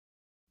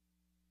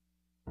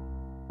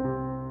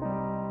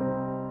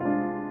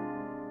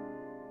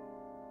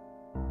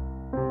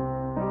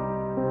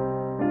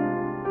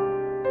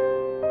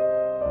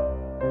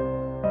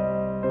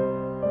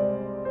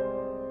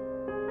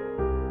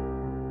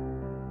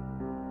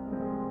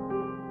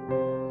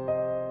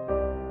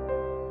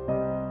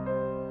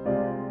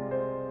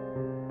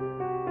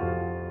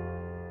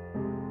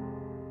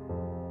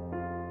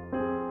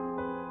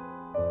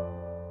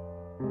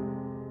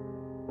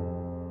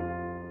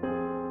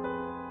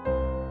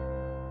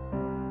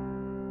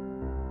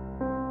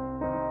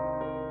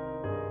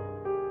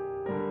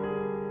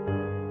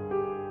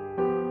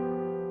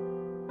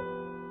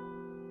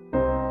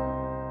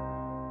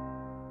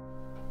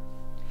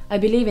I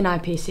believe in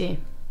IPC.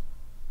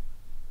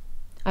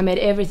 I made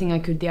everything I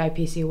could the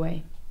IPC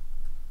way.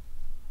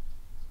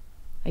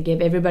 I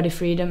gave everybody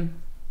freedom,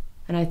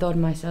 and I thought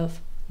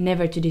myself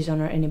never to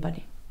dishonor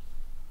anybody.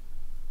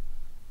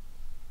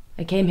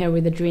 I came here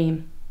with a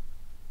dream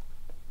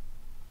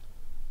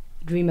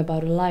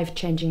about a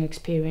life-changing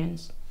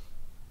experience,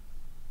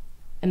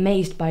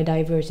 amazed by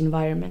diverse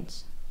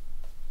environments.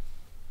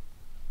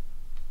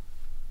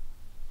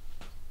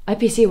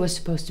 IPC was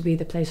supposed to be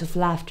the place of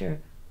laughter,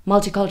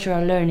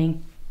 multicultural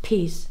learning,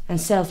 peace, and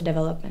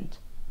self-development.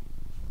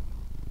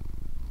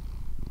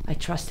 I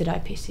trusted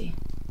IPC.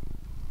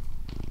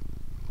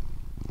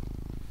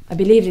 I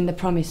believed in the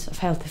promise of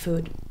healthy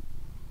food.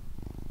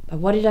 But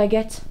what did I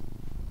get?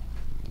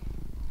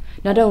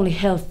 Not only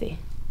healthy,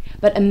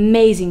 but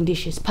amazing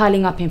dishes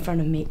piling up in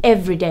front of me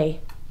every day.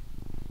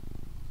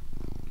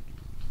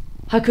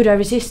 How could I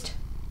resist?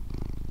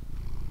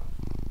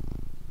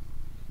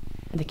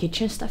 And the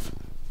kitchen staff?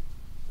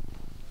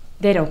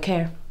 They don't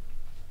care.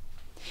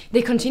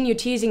 They continue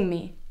teasing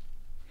me.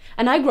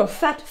 And I grow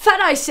fat,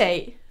 I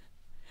say!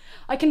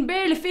 I can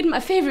barely fit my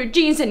favorite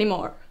jeans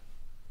anymore.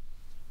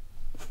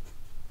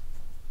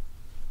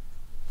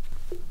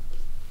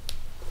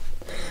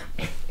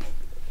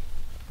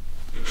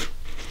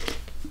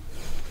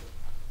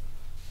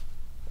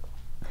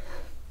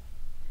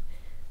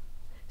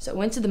 So I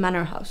went to the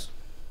manor house.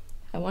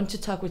 I wanted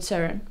to talk with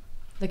Søren,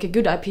 like a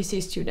good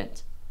IPC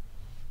student.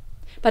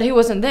 But he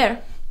wasn't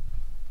there.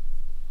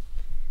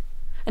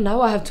 And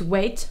now I have to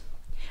wait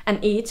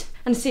and eat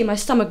and see my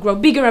stomach grow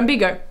bigger and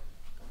bigger.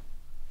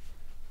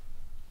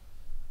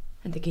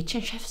 And the kitchen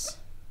chefs,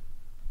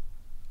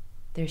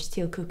 they're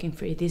still cooking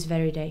for it this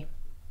very day.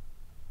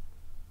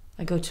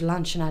 I go to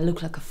lunch and I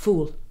look like a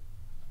fool.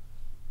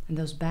 And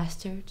those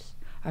bastards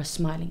are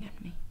smiling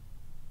at me.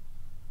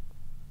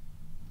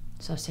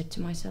 So I said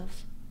to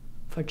myself,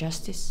 for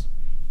justice,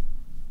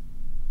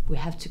 we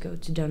have to go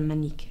to Don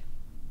Maniche.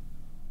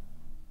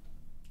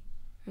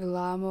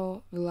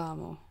 Villamo.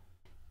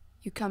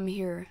 You come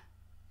here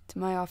to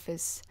my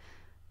office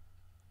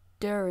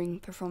during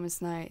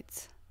performance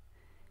night.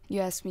 You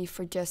ask me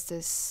for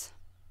justice.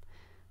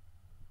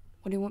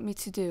 What do you want me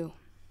to do?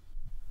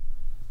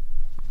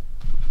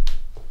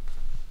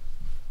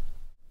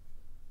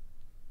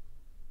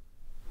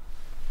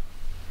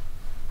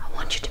 I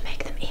want you to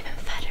make them even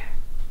fatter.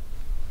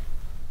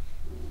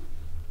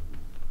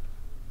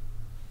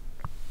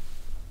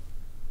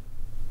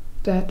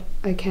 That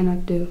I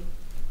cannot do.